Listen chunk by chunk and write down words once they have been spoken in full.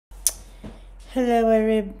Hello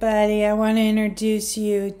everybody, I want to introduce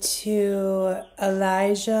you to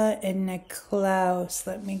Elijah and Niklaus.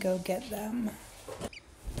 Let me go get them.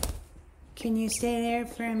 Can you stay there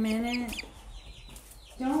for a minute?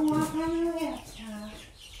 Don't walk on the laptop.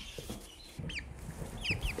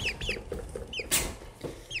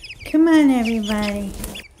 Come on everybody.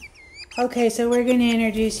 Okay, so we're going to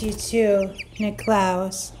introduce you to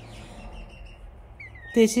Niklaus.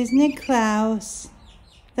 This is Niklaus,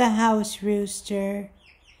 the house rooster.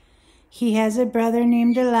 He has a brother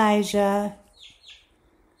named Elijah.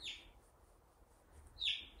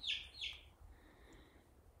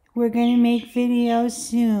 We're going to make videos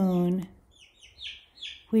soon.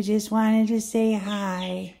 We just wanted to say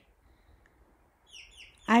hi.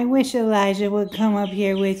 I wish Elijah would come up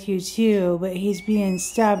here with you too, but he's being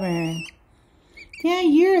stubborn. Yeah,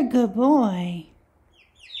 you're a good boy.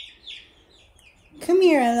 Come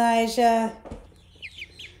here, Elijah.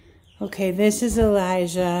 Okay, this is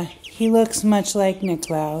Elijah. He looks much like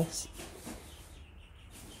Niklaus.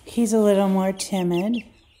 He's a little more timid.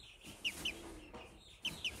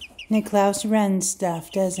 Niklaus runs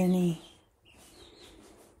stuff, doesn't he?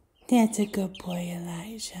 That's a good boy,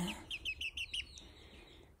 Elijah.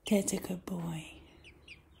 That's a good boy.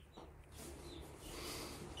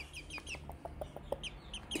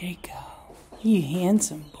 There you go. You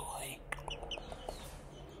handsome boy.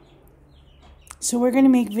 So we're going to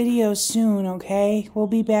make videos soon, okay? We'll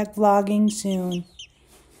be back vlogging soon.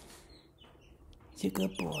 He's a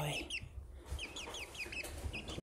good boy.